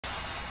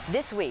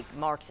This week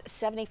marks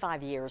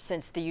 75 years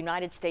since the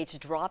United States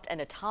dropped an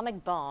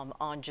atomic bomb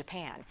on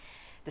Japan.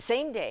 The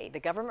same day,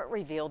 the government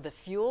revealed the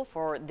fuel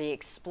for the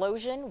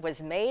explosion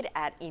was made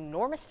at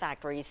enormous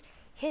factories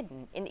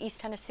hidden in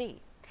East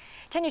Tennessee.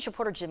 10 News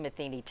reporter Jim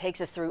Matheny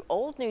takes us through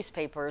old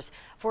newspapers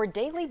for a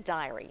daily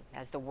diary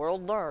as the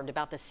world learned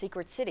about the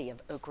secret city of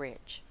Oak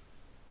Ridge.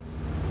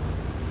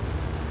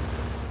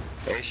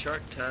 A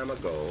short time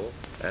ago,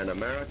 an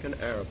American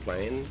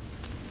airplane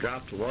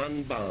dropped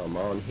one bomb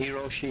on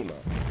Hiroshima.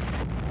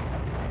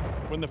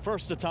 When the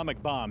first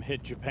atomic bomb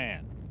hit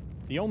Japan,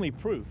 the only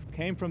proof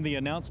came from the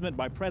announcement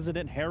by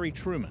President Harry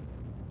Truman.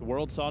 The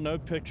world saw no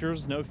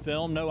pictures, no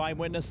film, no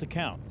eyewitness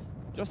accounts,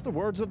 just the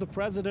words of the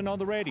president on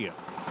the radio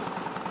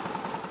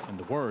and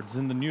the words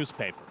in the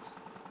newspapers.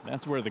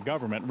 That's where the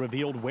government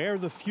revealed where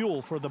the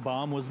fuel for the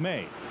bomb was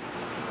made.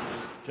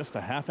 Just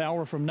a half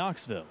hour from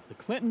Knoxville, the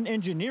Clinton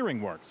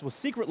Engineering Works was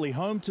secretly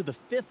home to the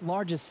fifth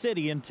largest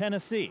city in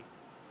Tennessee.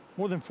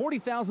 More than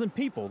 40,000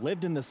 people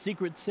lived in the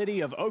secret city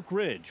of Oak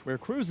Ridge, where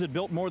crews had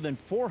built more than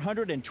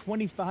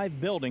 425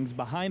 buildings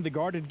behind the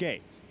guarded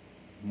gates.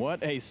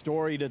 What a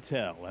story to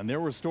tell, and there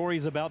were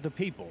stories about the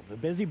people, the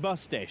busy bus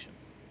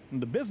stations,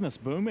 and the business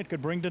boom it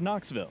could bring to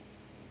Knoxville.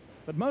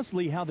 But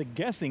mostly how the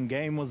guessing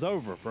game was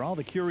over for all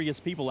the curious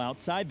people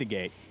outside the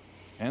gates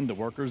and the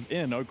workers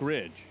in Oak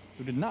Ridge,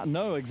 who did not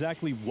know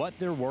exactly what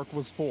their work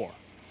was for.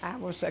 I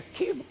was a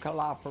cubicle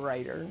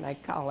operator, and they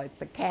call it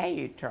the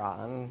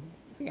Cayutron.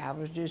 I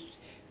was just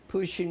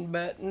pushing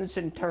buttons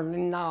and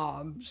turning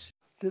knobs.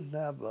 Didn't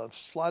have the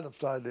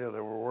slightest idea they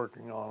were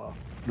working on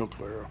a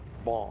nuclear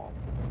bomb.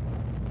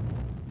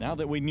 Now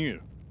that we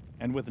knew,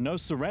 and with no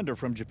surrender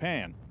from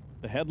Japan,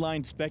 the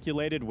headline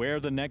speculated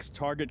where the next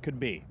target could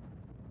be.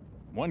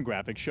 One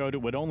graphic showed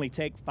it would only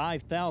take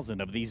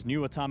 5,000 of these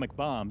new atomic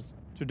bombs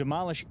to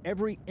demolish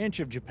every inch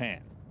of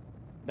Japan.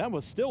 That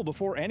was still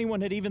before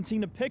anyone had even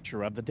seen a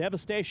picture of the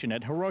devastation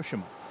at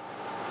Hiroshima.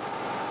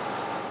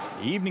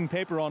 The evening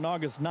paper on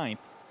August 9th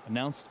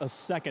announced a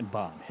second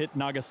bomb hit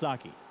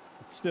Nagasaki,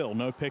 but still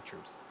no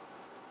pictures.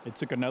 It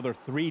took another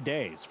 3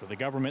 days for the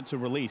government to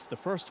release the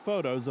first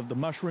photos of the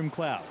mushroom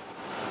clouds.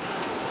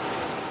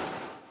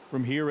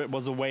 From here, it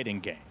was a waiting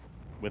game,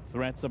 with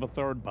threats of a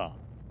third bomb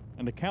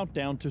and a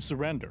countdown to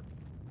surrender.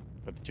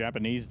 But the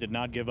Japanese did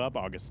not give up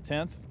August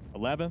 10th,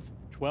 11th,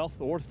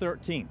 12th, or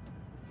 13th,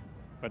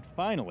 but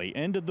finally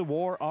ended the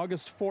war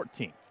August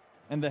 14th.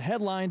 And the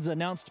headlines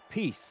announced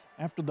peace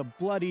after the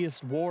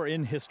bloodiest war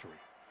in history.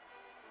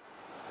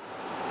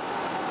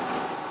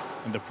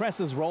 And the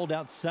presses rolled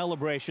out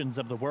celebrations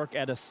of the work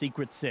at a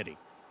secret city,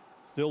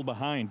 still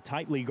behind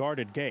tightly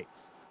guarded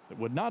gates that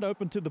would not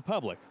open to the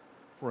public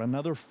for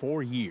another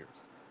 4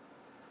 years.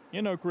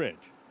 In Oak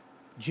Ridge,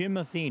 Jim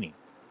Matheny,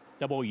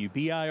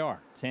 WBIR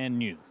 10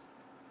 News.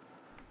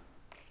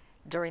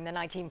 During the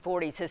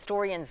 1940s,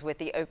 historians with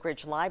the Oak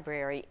Ridge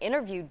Library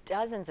interviewed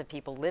dozens of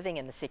people living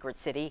in the secret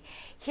city.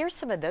 Here's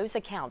some of those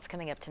accounts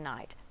coming up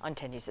tonight on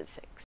 10 News at 6.